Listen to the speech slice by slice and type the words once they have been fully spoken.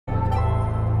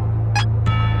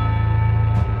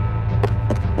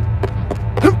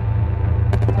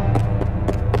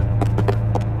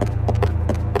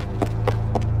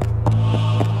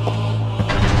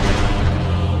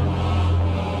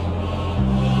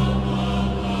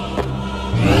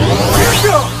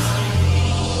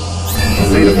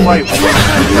fight.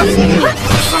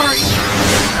 Sorry,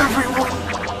 everyone.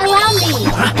 Allow me!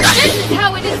 This is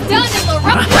how it is done in the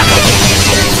rough way!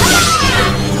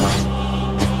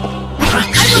 I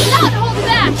will not hold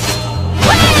back!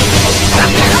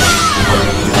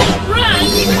 Run!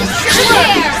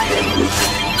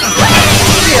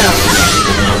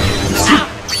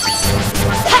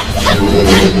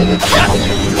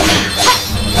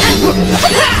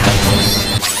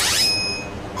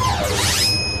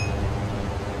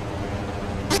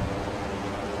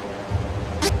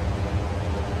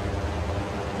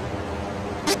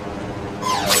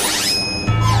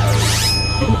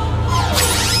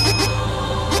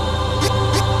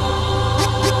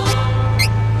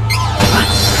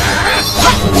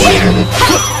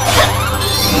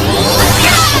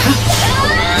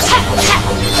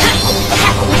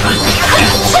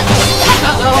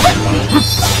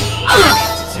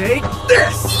 Take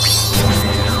this!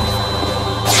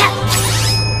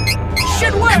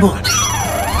 Should work! Come on!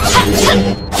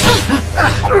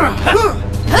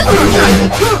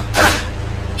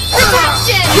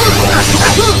 Protection!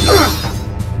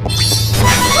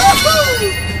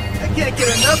 I can't get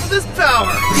enough of this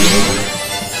power!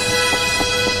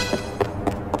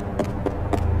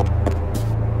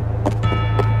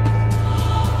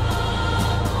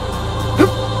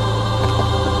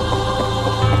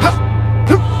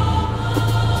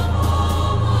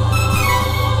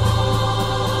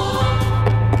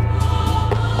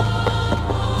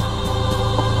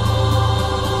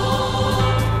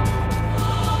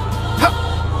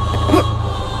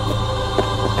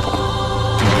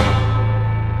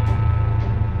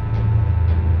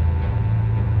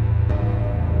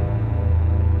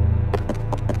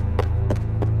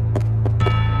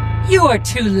 You are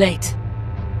too late.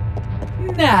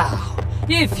 Now,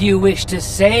 if you wish to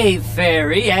save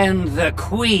Fairy and the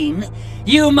Queen,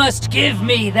 you must give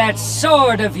me that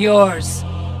sword of yours.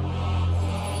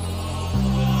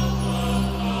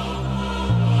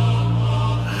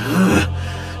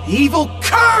 Evil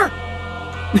cur!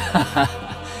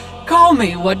 Call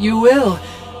me what you will.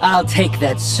 I'll take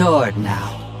that sword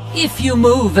now. If you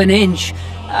move an inch,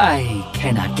 I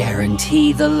cannot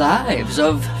guarantee the lives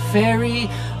of Fairy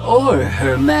or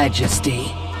Her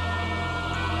Majesty.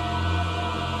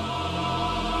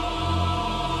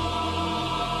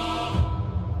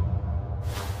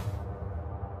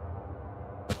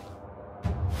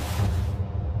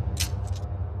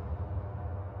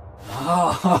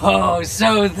 Oh,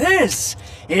 so this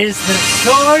is the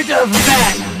Sword of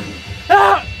Mana.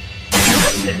 Ah!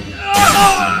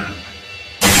 Ah!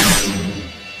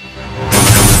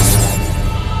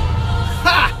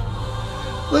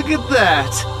 Ha! Look at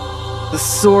that! The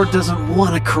sword doesn't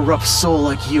want a corrupt soul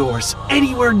like yours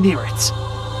anywhere near it.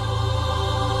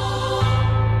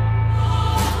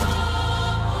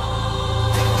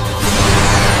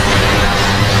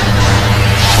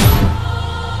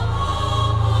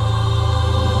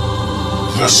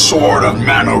 The Sword of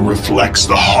Mana reflects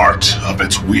the heart of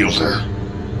its wielder,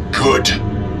 good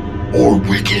or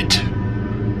wicked.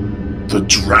 The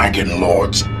Dragon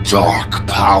Lord's dark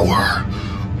power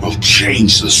will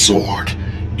change the sword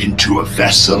into a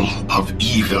vessel of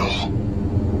evil.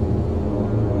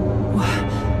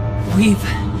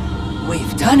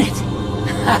 We've done it.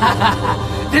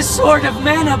 The Sword of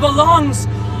Mana belongs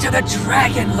to the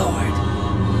Dragon Lord.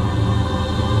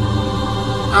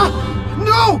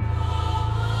 No!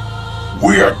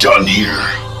 We are done here.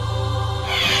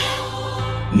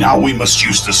 Now we must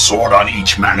use the sword on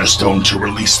each Mana Stone to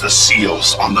release the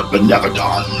seals on the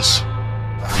Benevodons.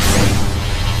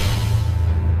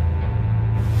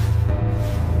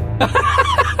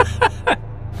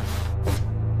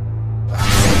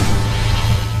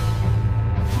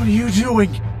 What are you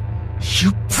doing?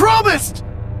 You promised!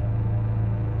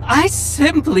 I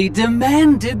simply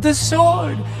demanded the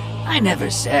sword. I never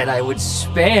said I would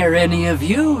spare any of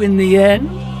you in the end.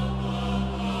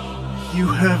 You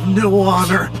have no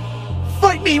honor.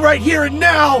 Fight me right here and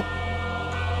now!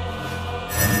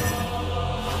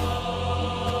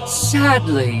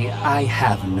 Sadly, I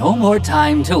have no more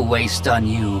time to waste on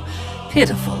you,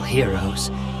 pitiful heroes.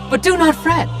 But do not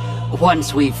fret.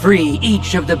 Once we free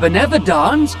each of the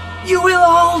Benevodons, you will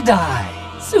all die,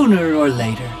 sooner or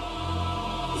later.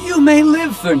 You may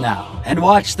live for now and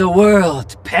watch the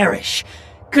world perish.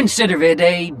 Consider it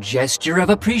a gesture of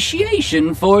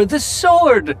appreciation for the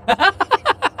sword.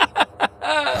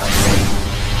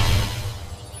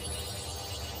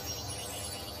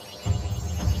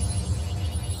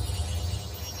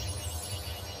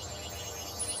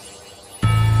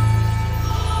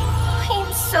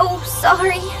 I'm so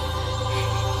sorry.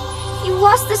 You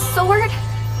lost the sword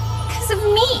because of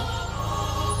me.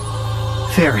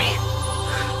 Fairy,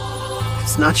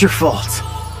 it's not your fault.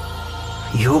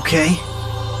 You okay?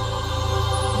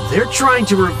 They're trying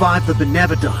to revive the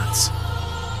Benevodons.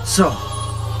 So,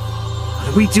 what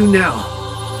do we do now?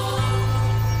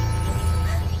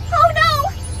 Oh no!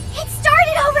 It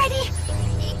started already!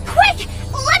 Quick!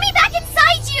 Let me back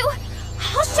inside you!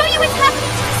 I'll show you what's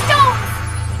happening to the stones!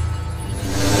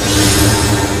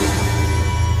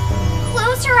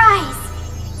 Close your eyes.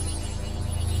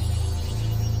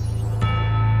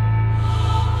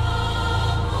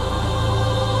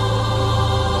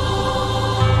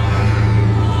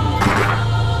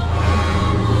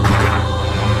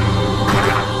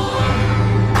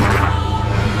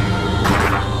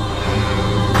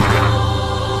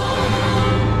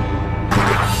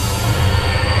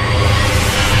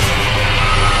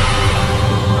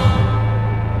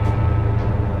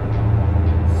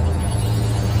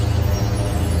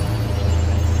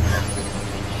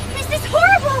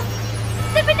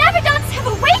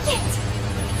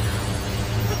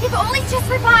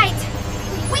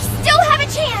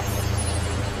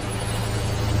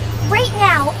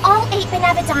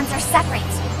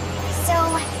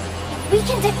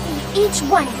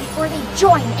 One before they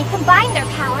join and combine their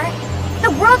power,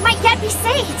 the world might yet be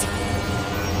saved.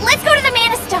 Let's go to the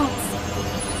Mana Stones.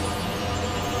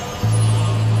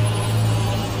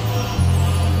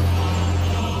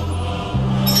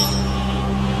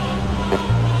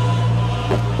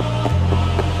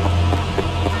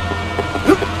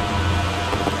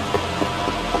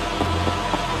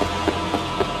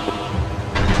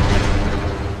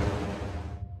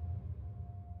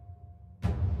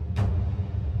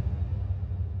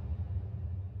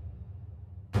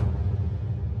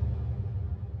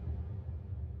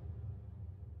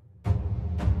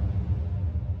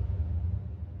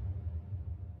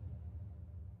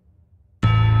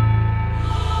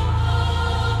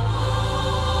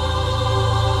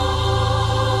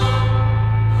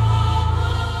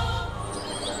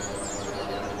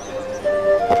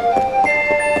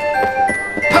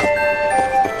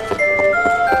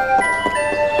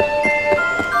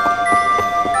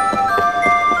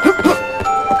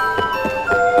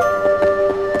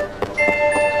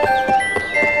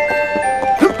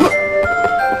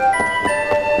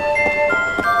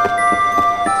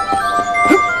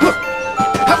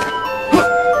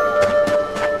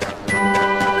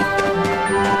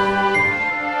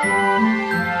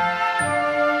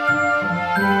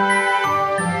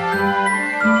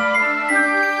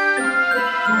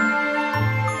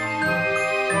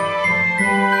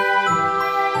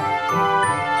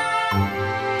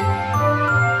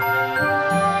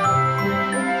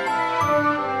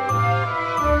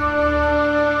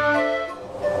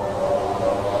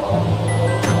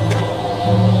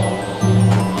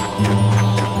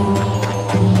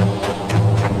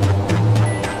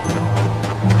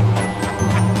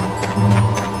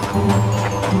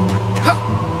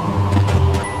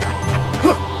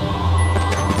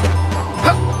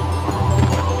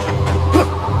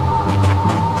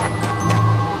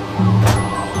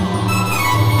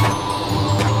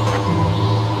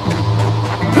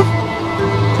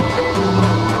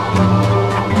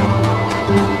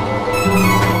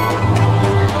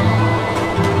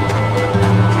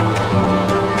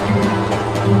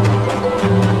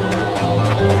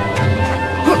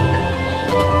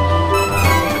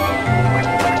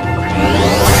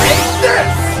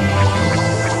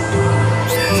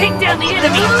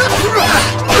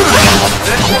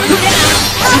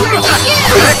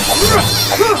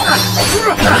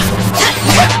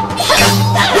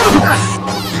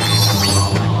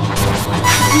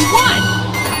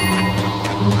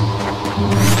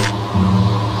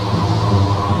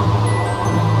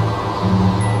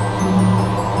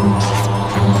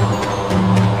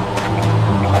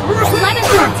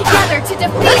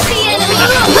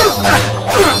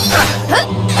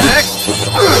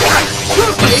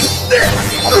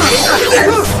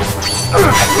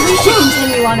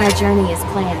 On our journey as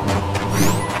planned.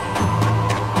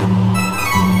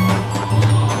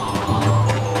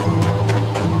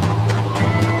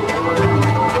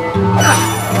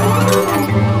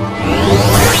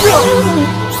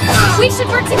 We should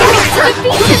work together to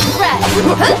defeat this threat!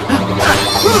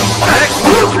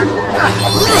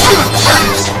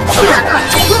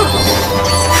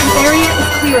 The area is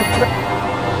clear of threats.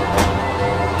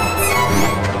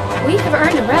 We have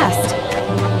earned a rest.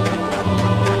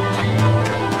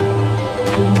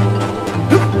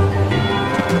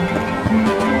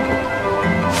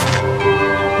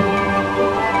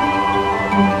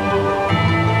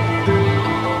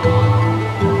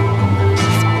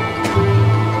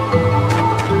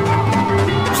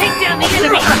 Take down the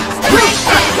enemy! Strike!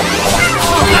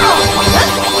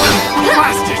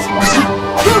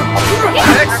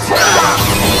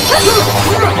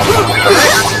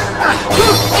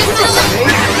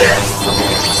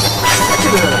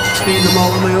 feeding them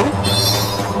all on my own.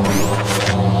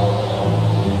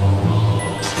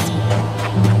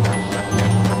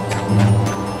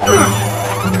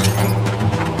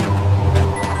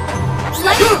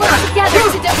 Let's work together to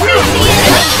defeat the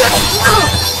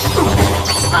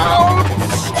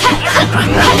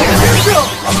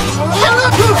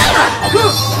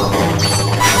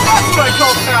That's what I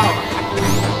call power!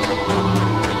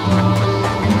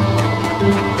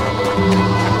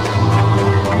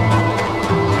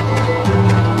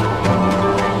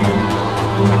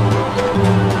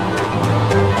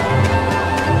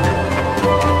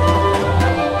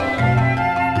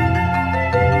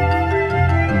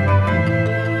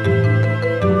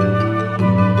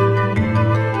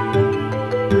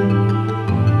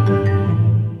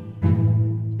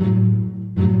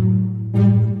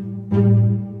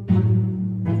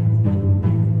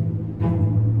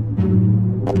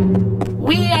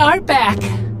 We are back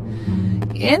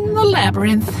in the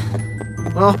labyrinth.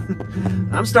 Well,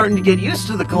 I'm starting to get used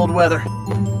to the cold weather.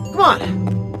 Come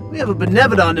on, we have a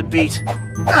Benevodon to beat.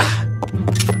 Ah.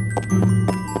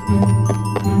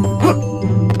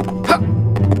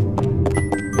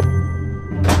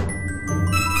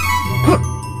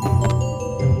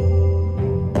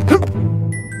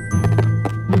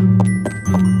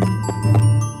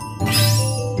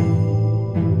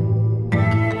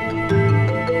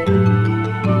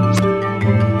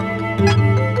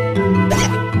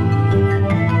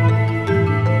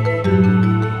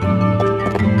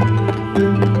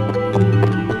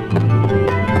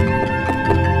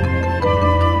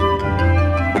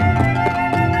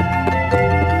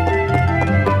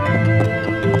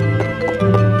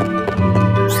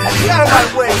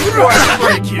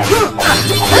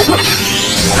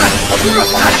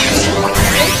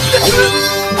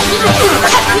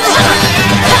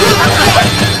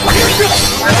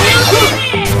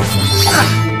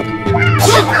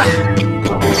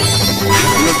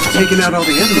 Taking out all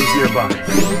the enemies nearby.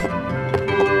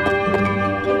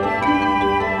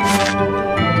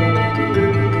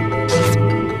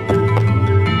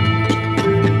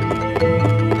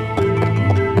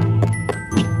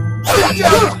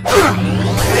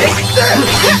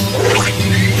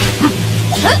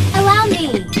 Allow me!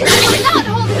 Do not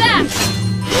hold back!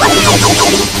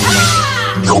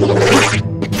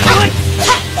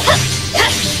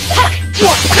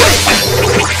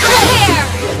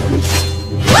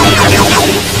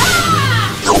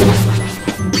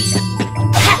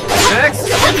 Next!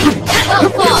 Well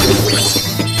fought!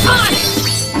 On!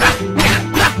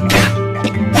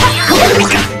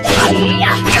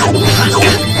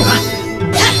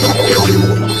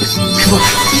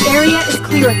 The area is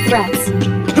clear of threats.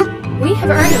 We have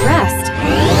earned a rest.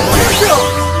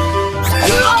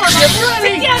 All of you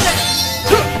together!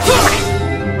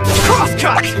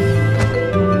 Crosscut!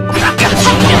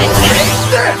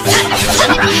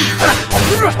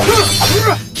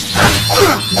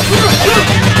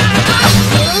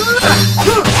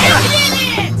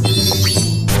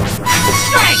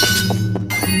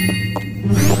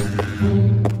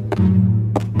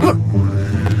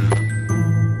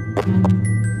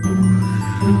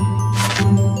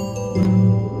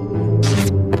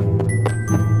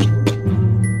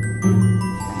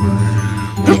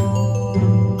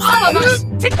 All of us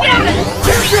together!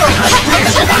 This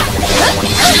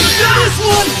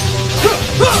one!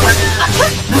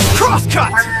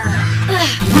 Crosscut!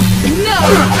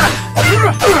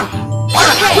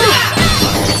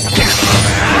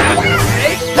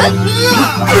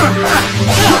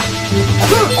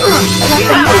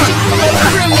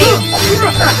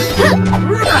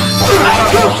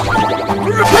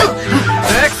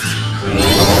 Next!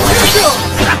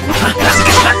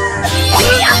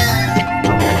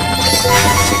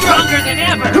 Stronger than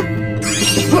ever!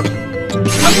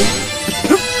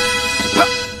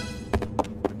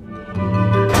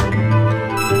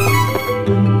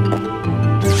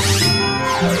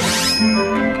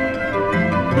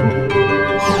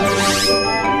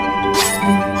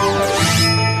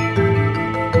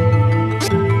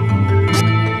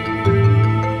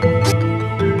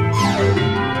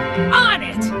 On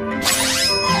it!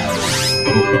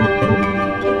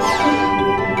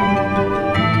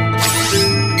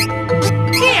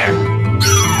 Here!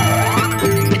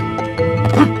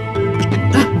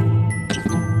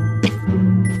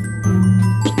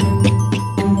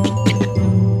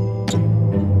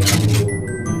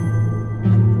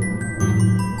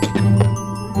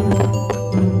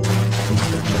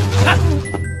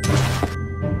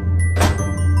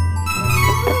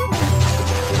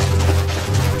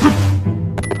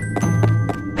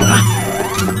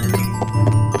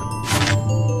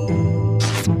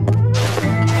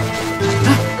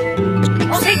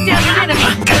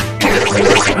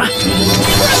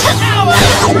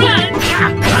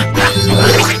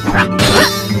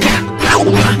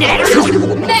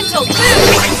 Mental boost!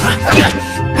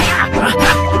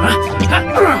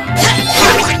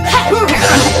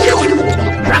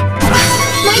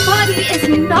 My body is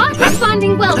not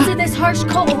responding well to this harsh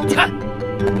cold.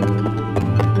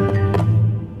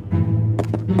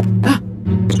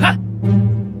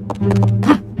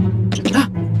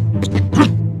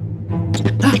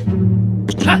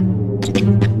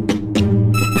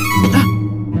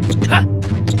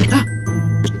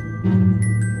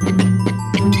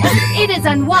 It is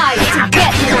unwise to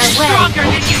get in our way. Stronger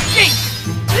than you think!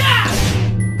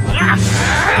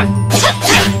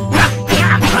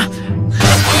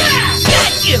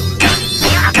 Got you!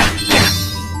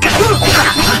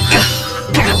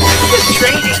 Good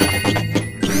training!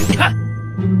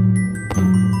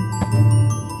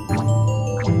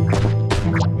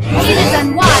 It is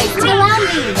unwise to allow me.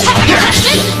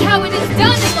 This is how it is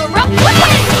done in the rough way.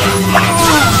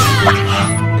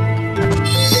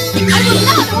 I will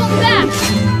not hold back.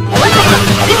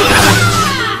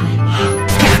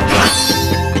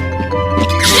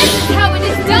 This is how it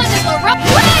is done in the rough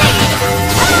way.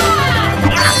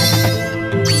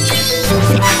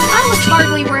 That was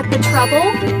hardly worth the trouble.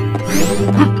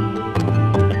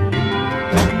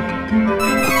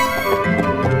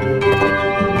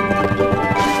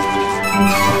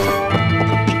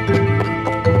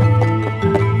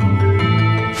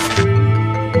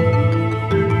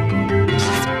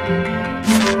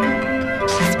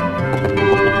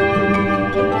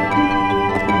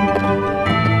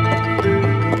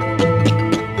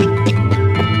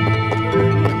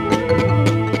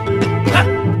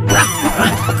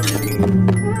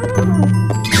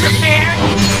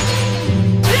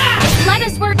 Let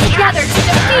us work together to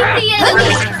defeat the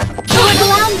enemy!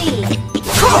 Allow me!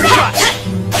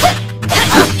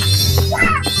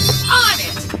 On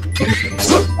it!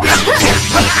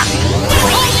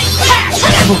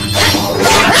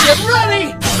 Get ready!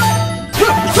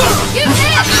 You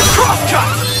did!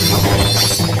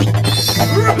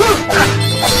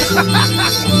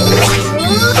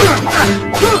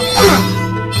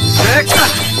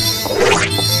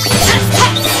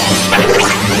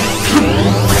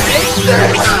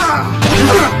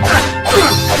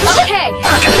 Okay!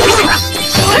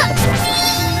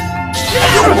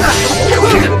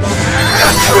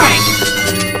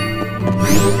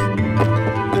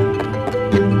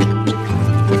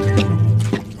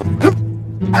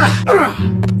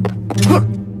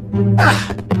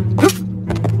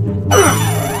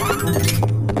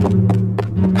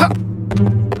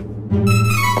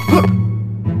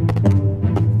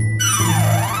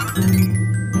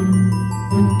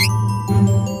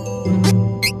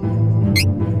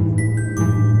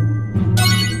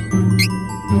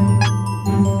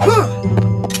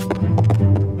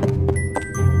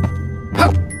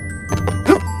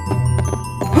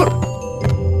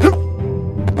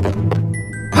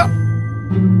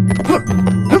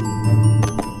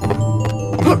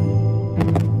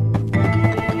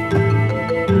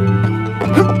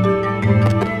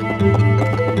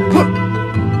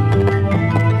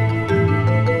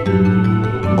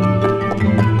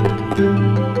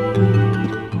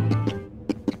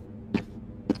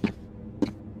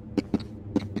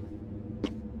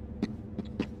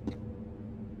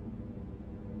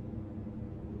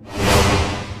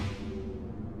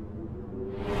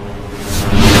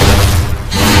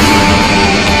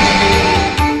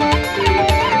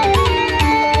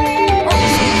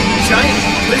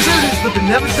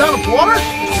 Never done with water?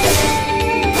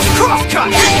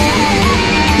 Crosscut!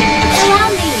 Allow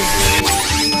me!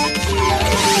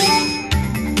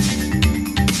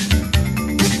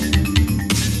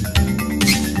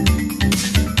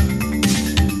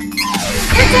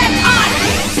 Attack on!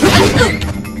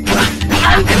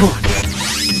 Come on.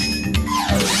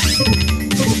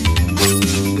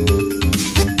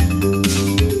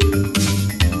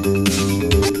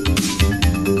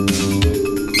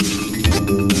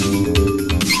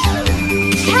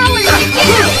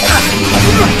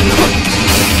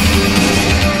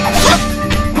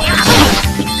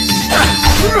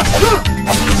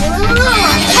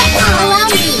 Allow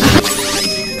me!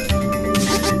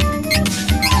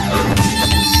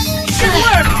 Good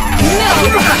work! No!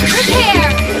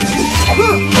 Prepare!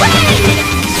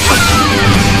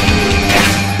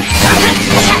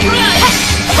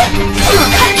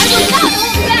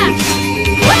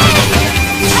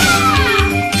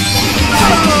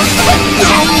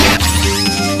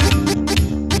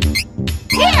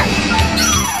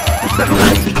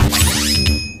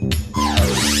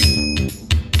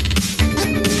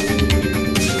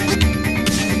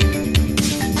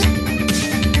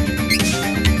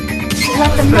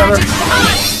 the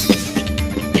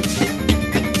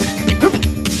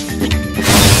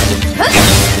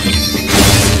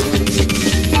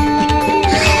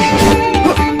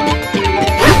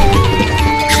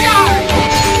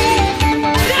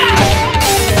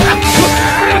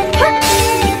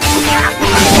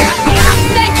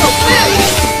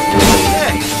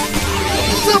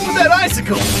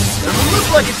magic on!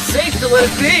 Looks like it's safe to let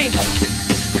it be.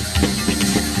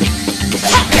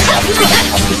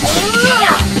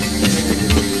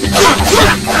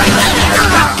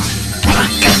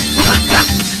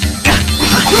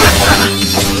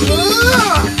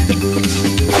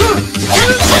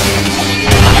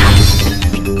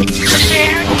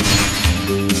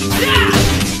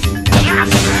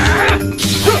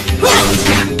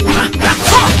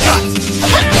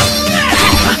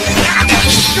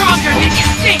 Stronger than you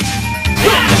think.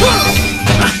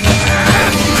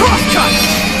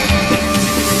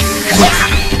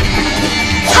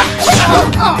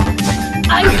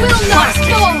 I will not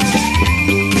fall!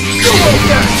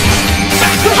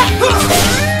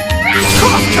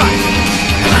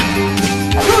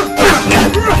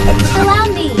 Allow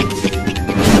me!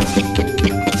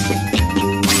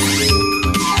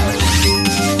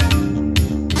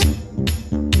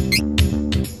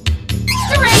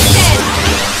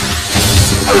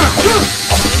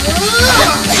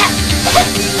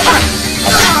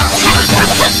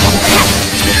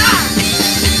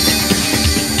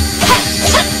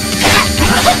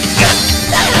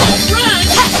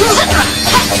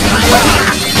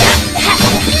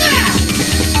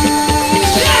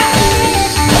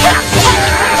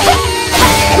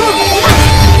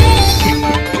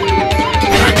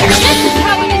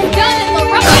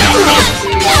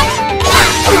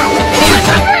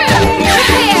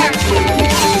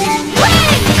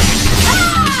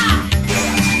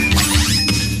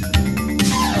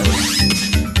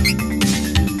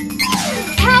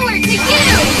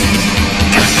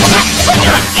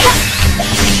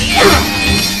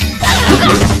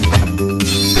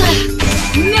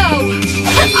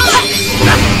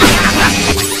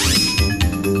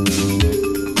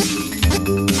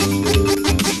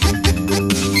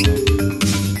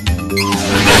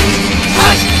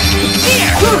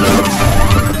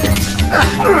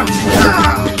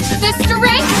 The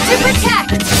strength to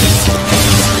protect!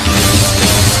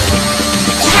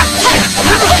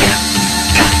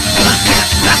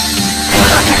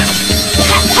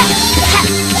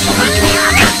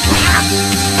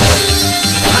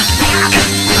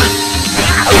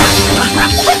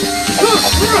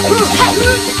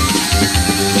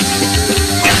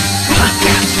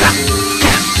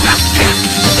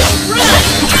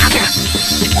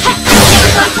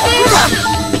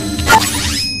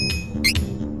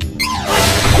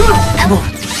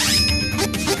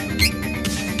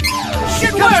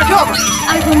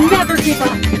 I will never give up.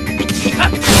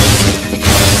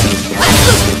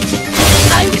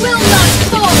 I will not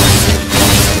fall.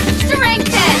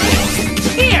 Strengthen.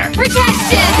 Here.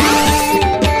 Protection.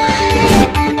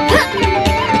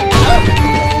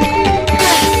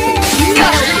 No.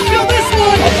 Feel this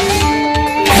one.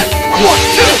 1,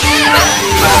 2.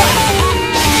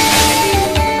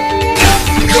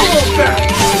 Go back.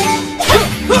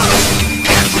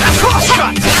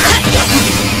 Crosscut.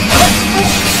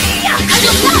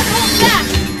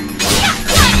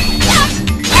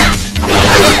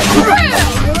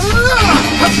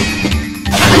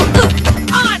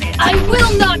 I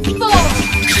will not fall!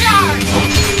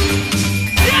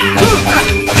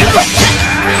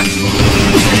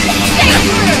 Stay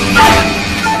through! Come on!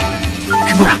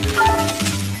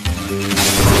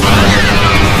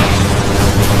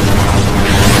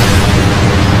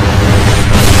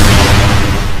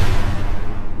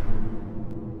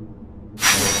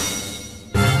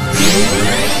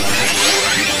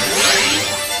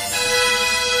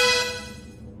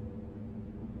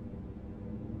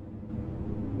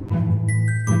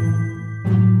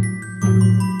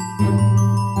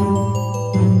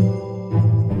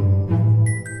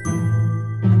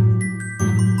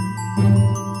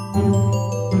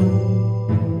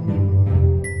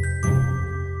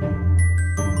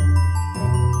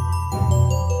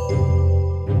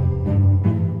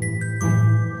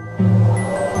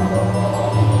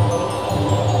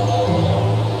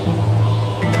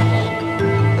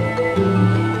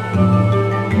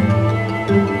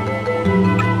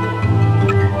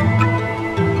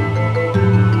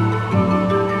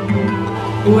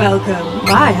 Welcome.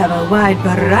 I have a wide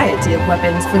variety of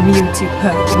weapons from you to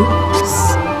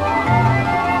pose.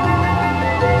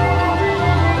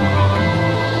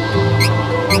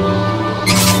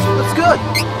 That's good.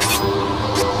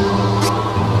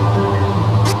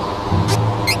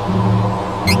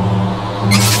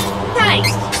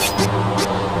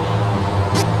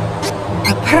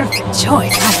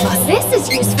 choice, I must. This is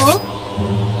useful.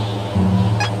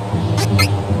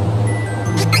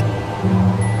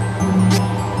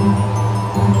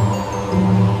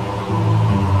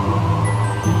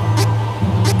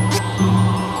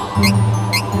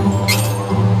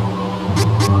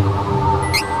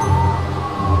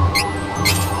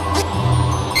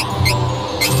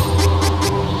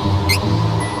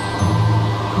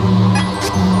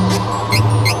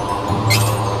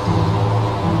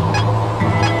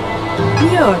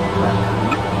 You're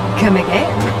welcome. Come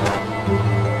again.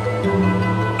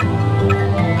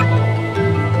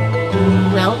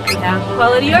 Well, without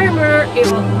quality armor,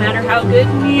 it won't matter how good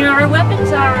your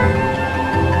weapons are.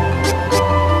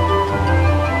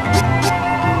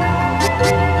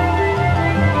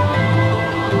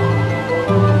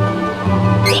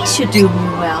 These should do me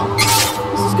well.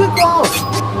 This is good quality.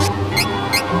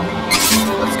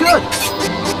 That's good.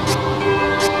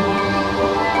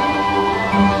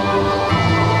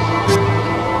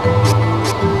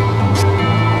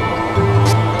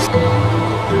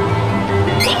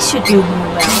 These should do me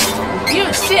well.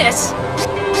 Use this!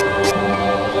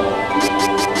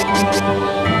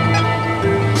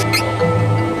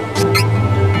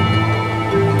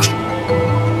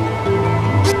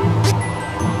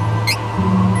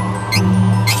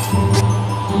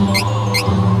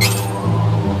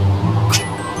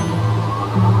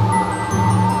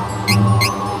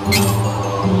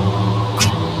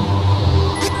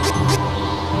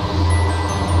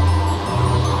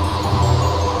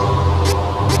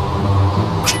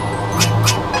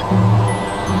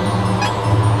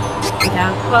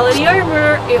 Without quality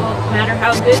armor, it won't matter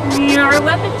how good your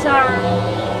weapons are.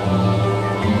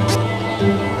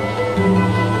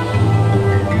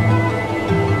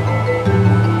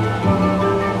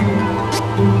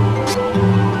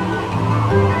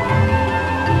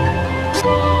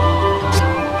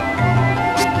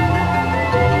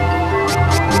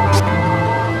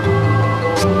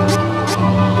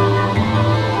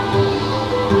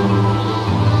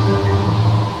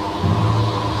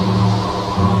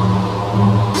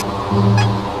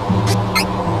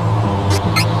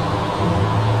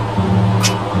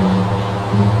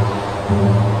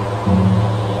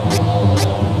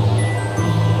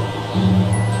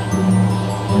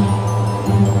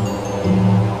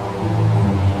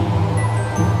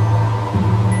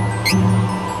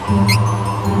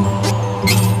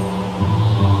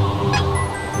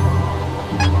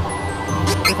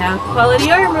 Without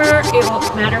quality armor, it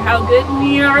won't matter how good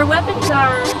your weapons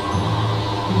are.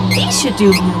 These should do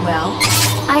me well.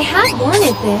 I had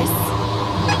wanted this.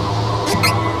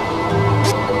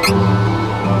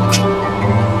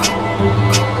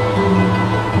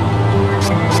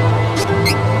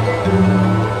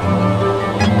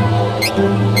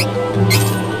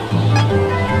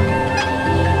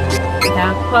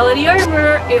 Without quality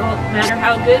armor, it won't matter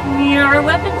how good your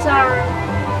weapons are.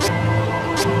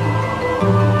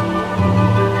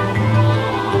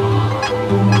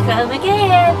 Come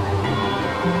again!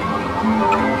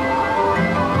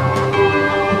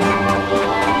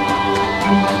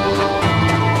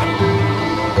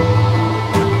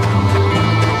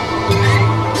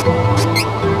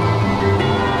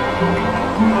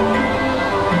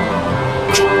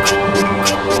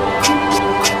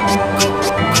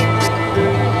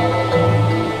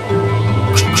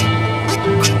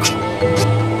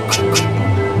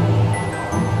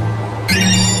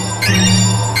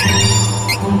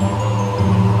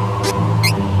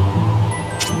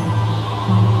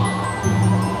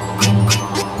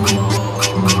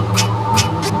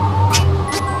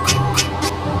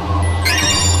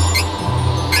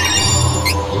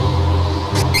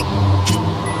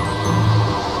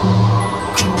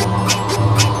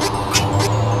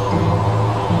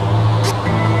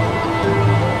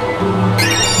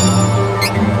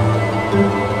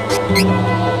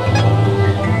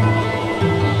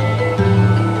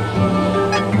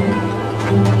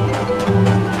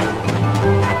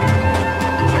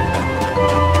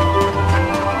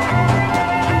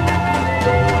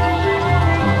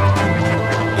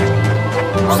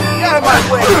 Get out of my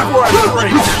way before I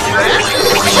break.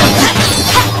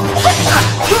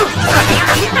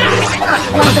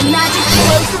 Let the magic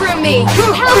flow through me.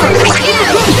 Power you!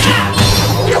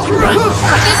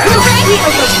 We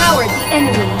overpowered the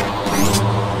enemy.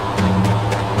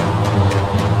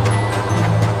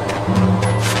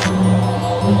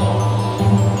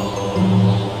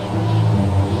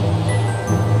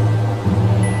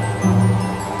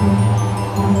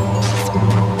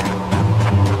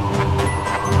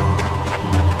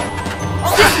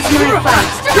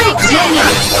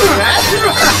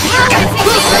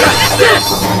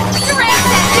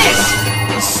 This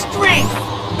is strength!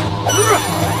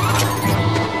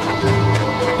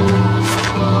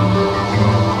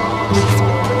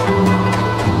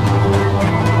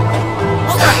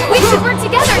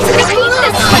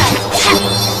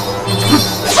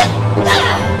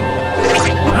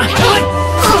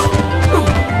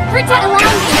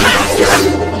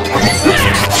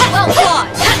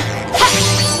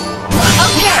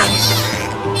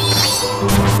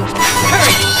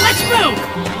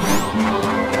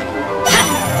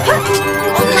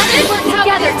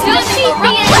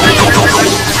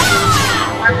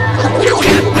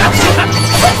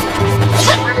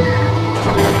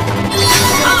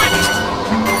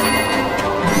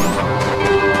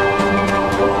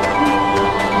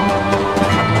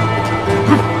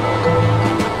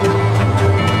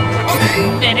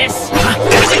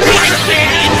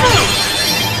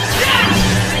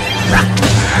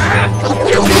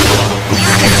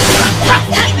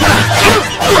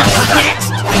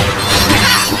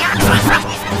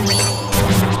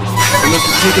 Must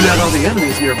have taken out all the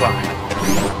enemies nearby.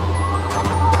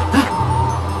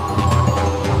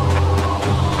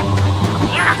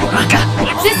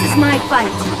 This is my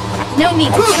fight. No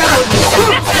need to trouble you.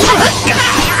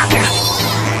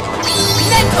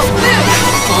 Mental move!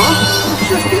 It's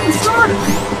just getting started.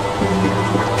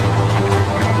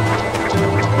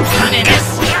 Menace!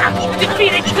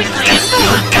 Defeat it quickly and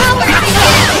move!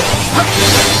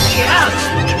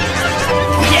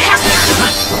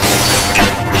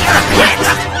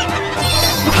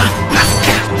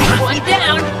 One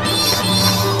down!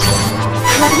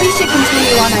 But we should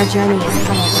continue on our journey as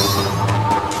planned.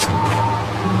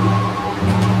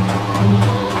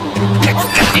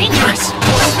 Dangerous!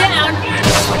 One down!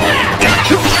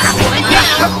 One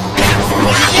down!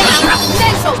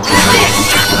 Mental move!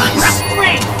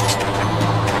 Strength!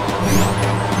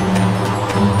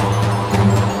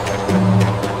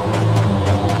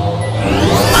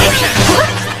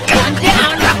 One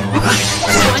down!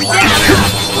 One down!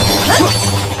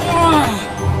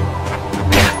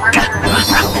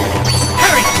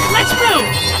 Hurry! Let's move!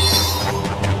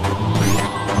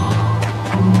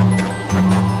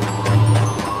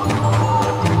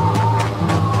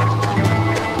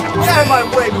 Get out of my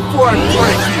way before I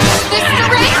break you. This is the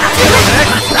race!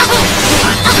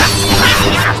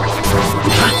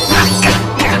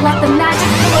 Let the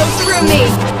magic flow through me!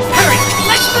 Hurry!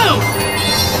 Let's move!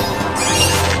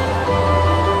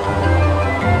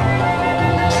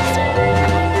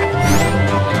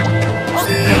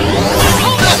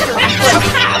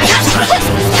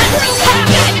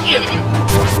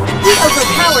 We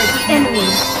overpowered the enemy!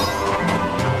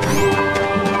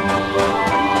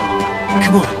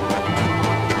 Come on.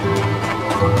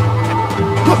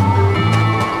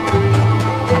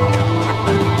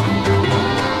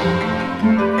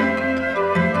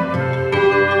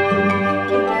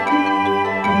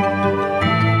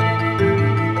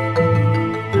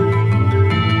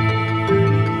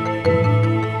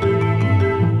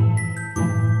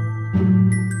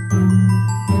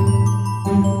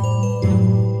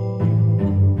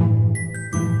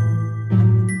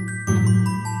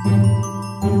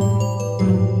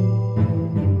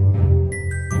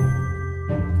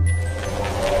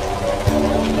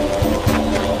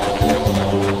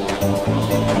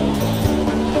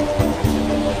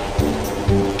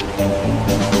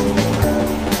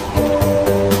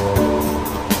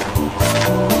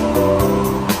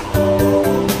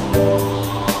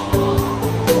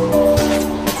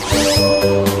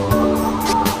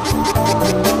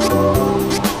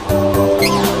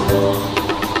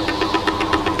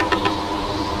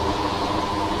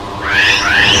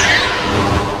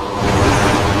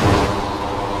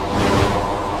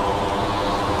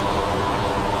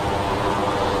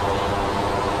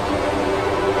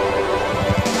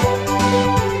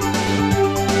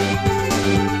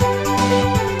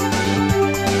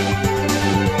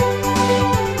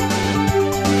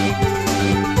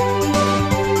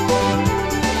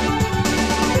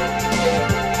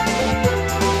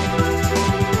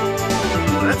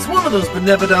 That's one of those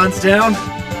Benevodons down.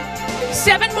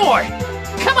 7 more!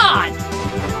 Come on!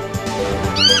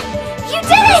 You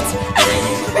did it!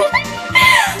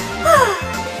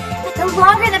 But the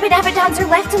longer the Benevodons are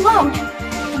left alone,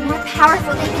 the more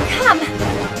powerful they become.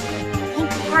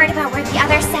 Think hard about where the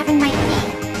other 7 might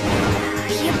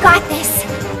be. You got this.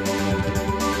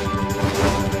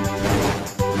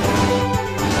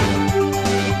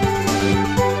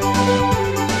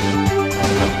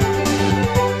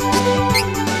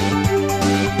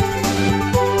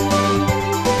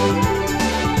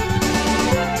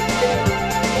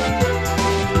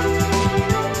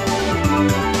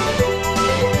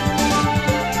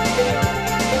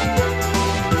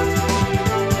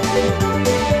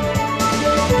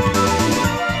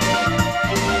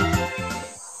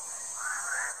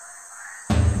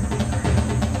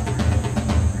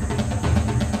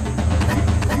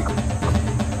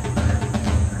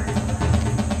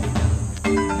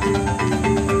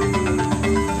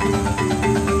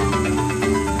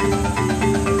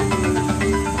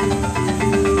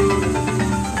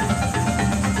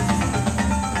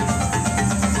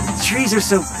 Trees are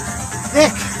so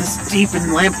thick, this deep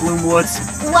in Lampbloom Woods.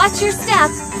 Watch your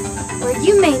step, or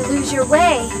you may lose your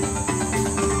way.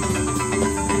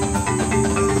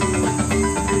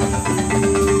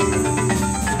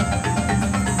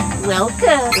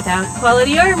 Welcome. Without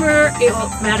quality armor, it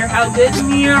won't matter how good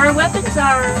your weapons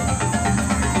are.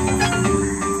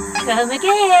 Come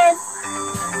again.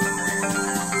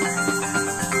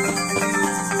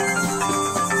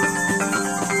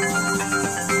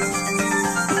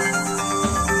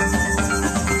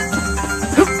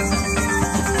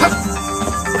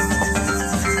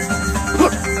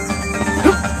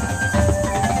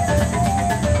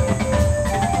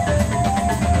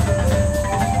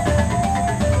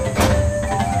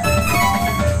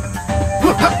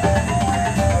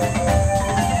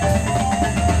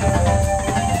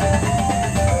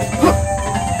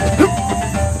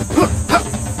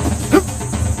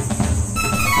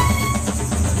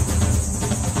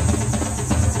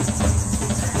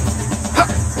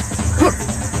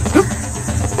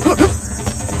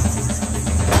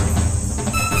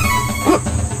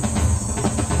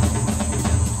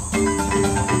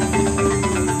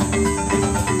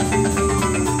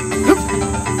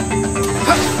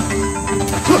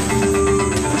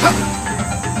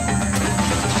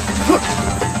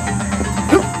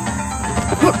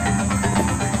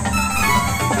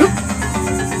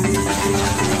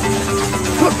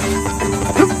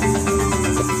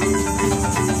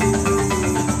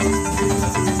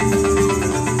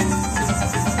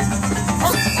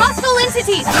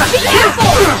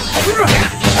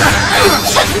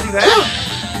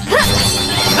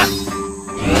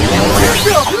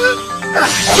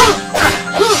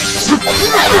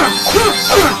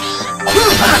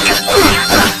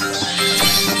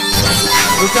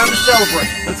 celebrate.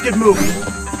 Let's get moving.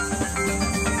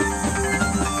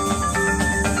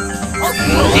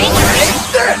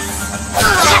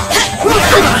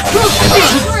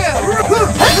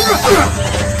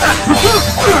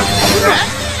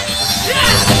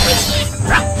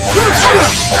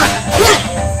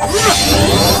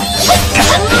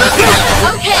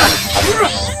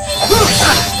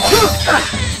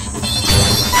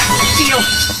 Deal.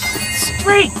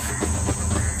 Strength.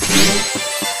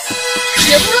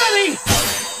 Get ready.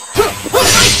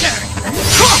 My turn.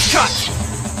 Cross cut!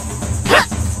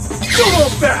 Go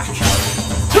on back!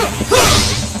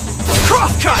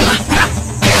 Cross cut!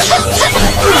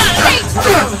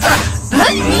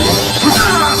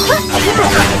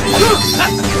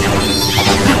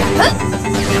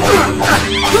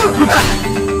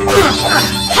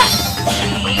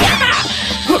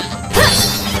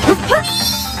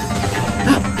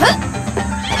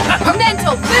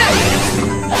 Mental boost!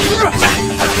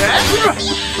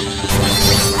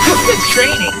 Good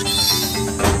training.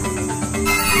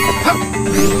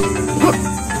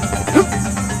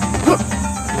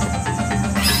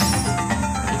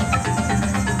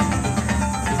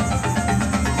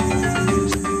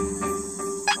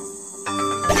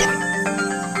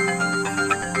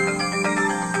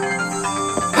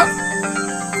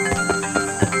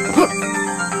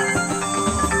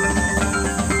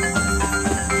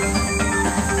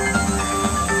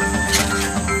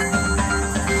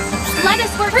 Let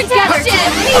us work protection!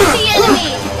 Meet the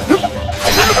enemy!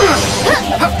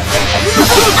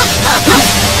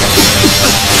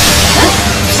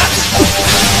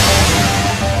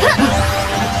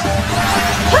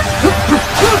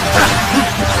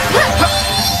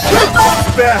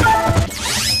 Back!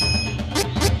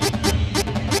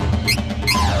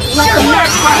 Let the mark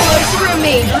flow through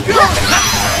me!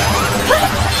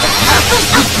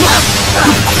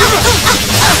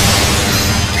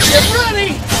 Get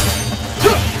ready.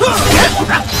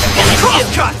 Cross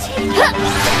cut!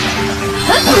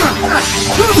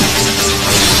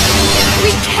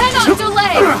 We cannot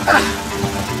delay!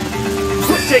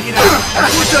 Let's take it out!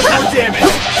 Who does more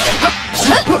damage?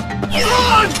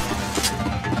 Run!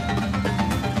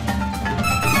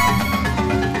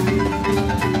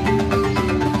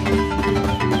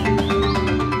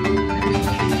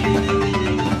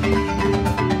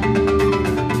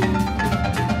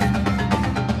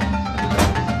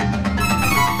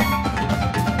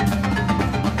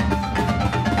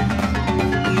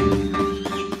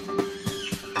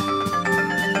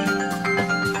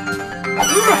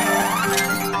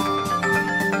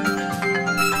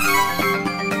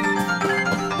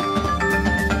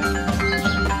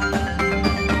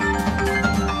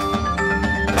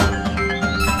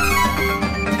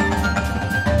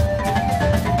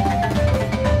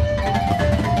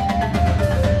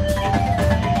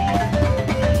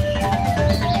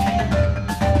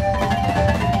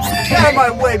 Out of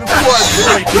my way before I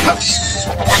break you!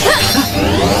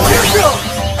 Here goes!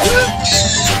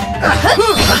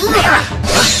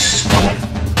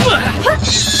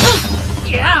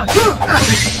 Yeah.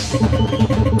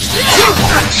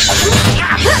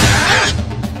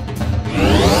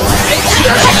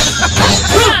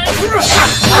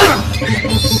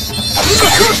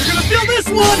 You're gonna feel this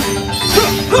one!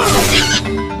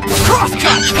 Cross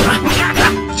cut!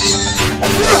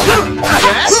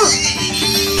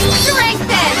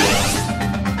 Strengthen!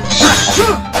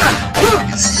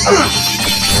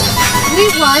 We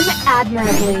won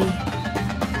admirably.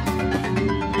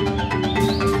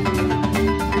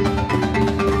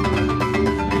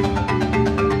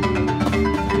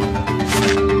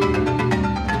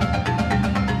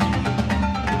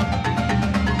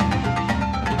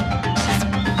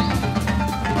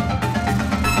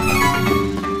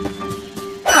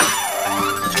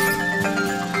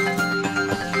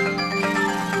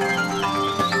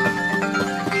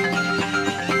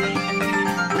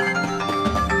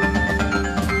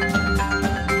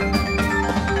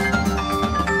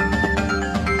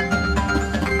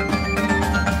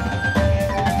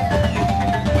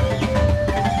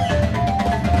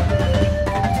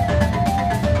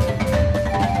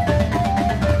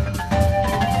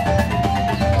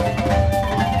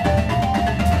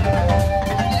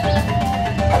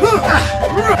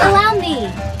 Allow me.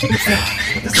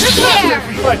 Prepare.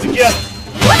 Fight together.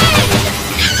 Win!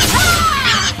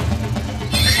 Ah!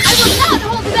 I will not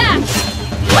hold back.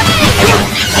 Win!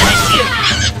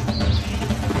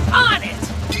 On it.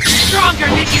 Stronger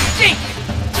than you think.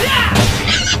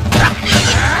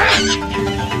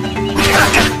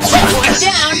 One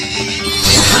down.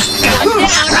 One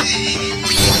down.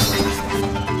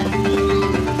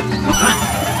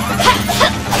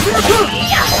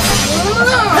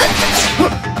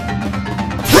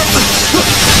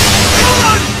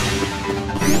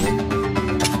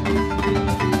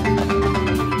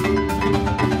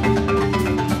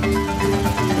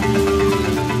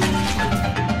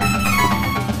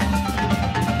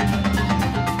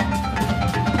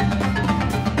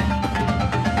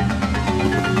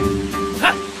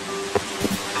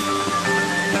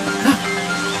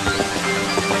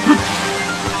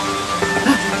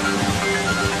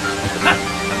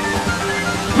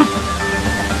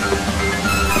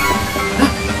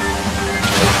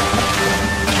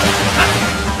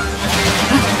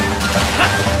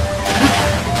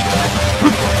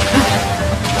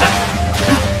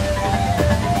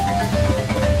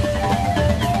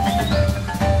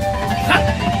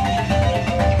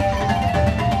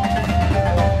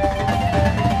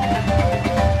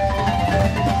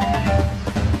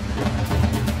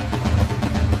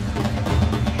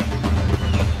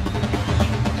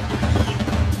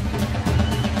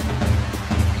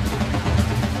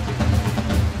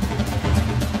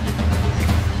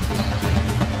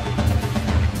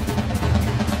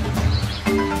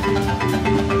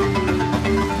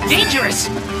 dangerous!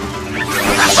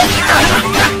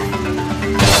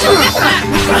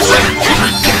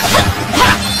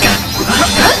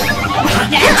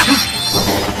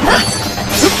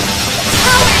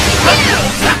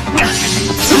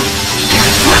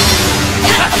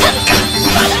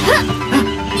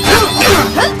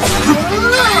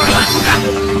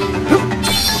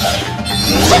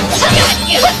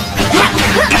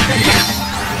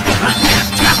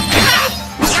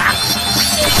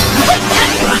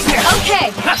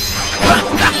 Okay.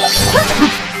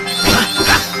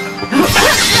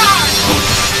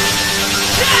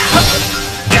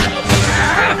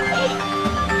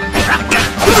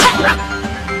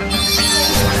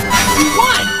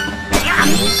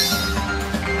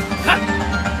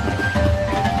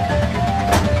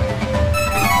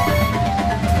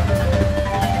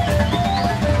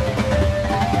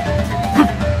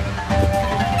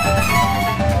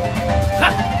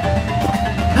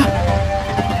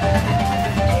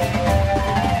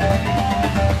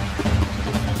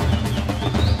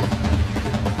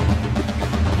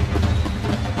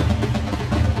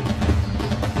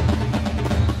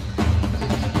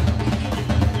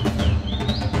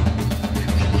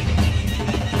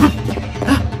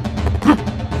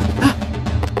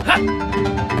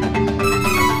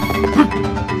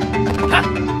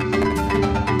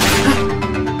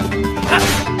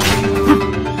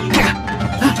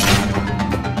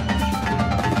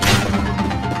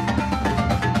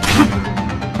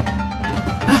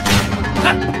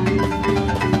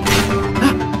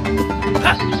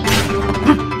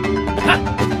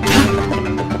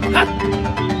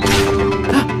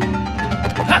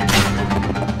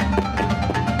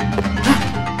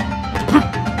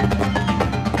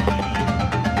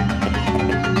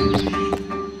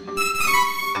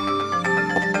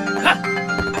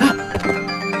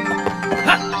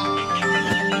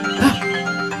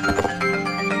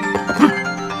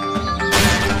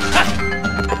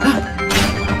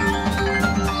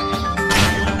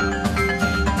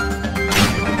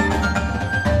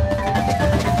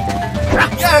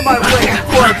 Get out of my way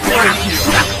before I break you!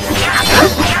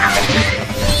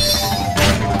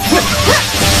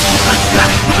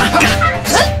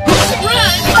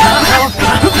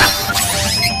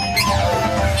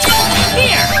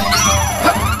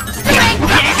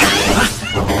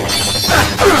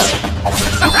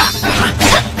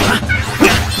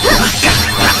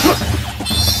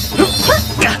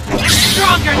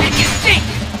 Stronger than you think!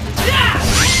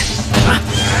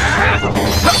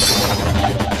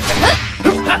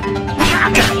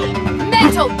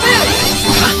 Mental boost!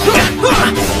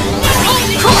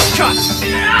 Crosscut!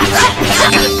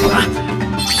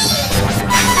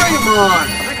 Bring him on!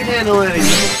 I can handle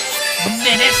anything.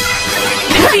 Menace!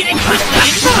 Defeat it quickly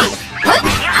and move!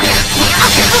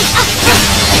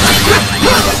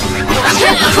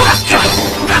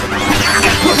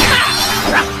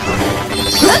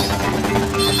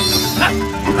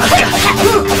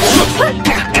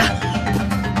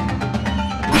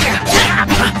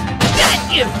 Got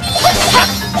you!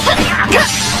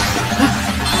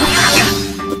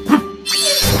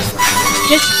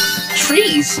 Just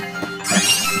trees.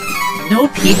 No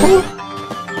people?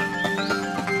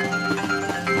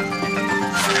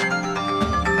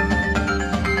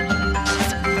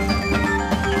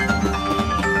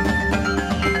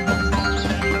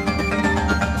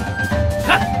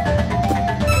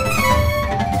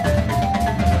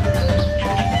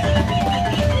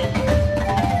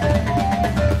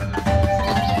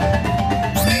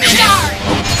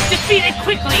 Defeat it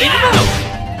quickly and move!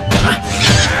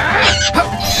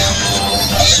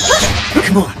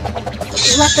 Come on!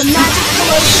 Let the magic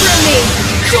flow through me!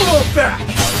 Dual back!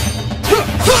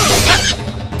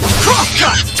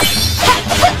 Crosscut!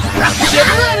 Get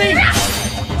ready!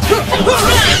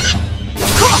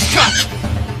 Crosscut!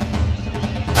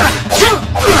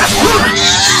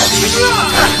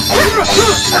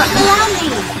 Allow me!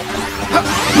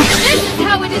 This is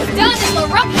how it is done in the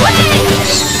rough way!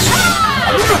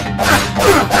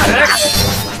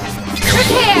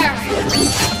 Prepare!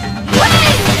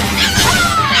 Wait!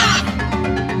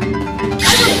 I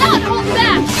will not hold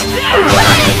back!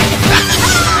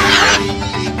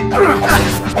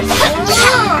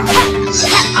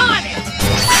 On it!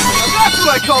 That's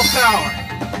what I call power!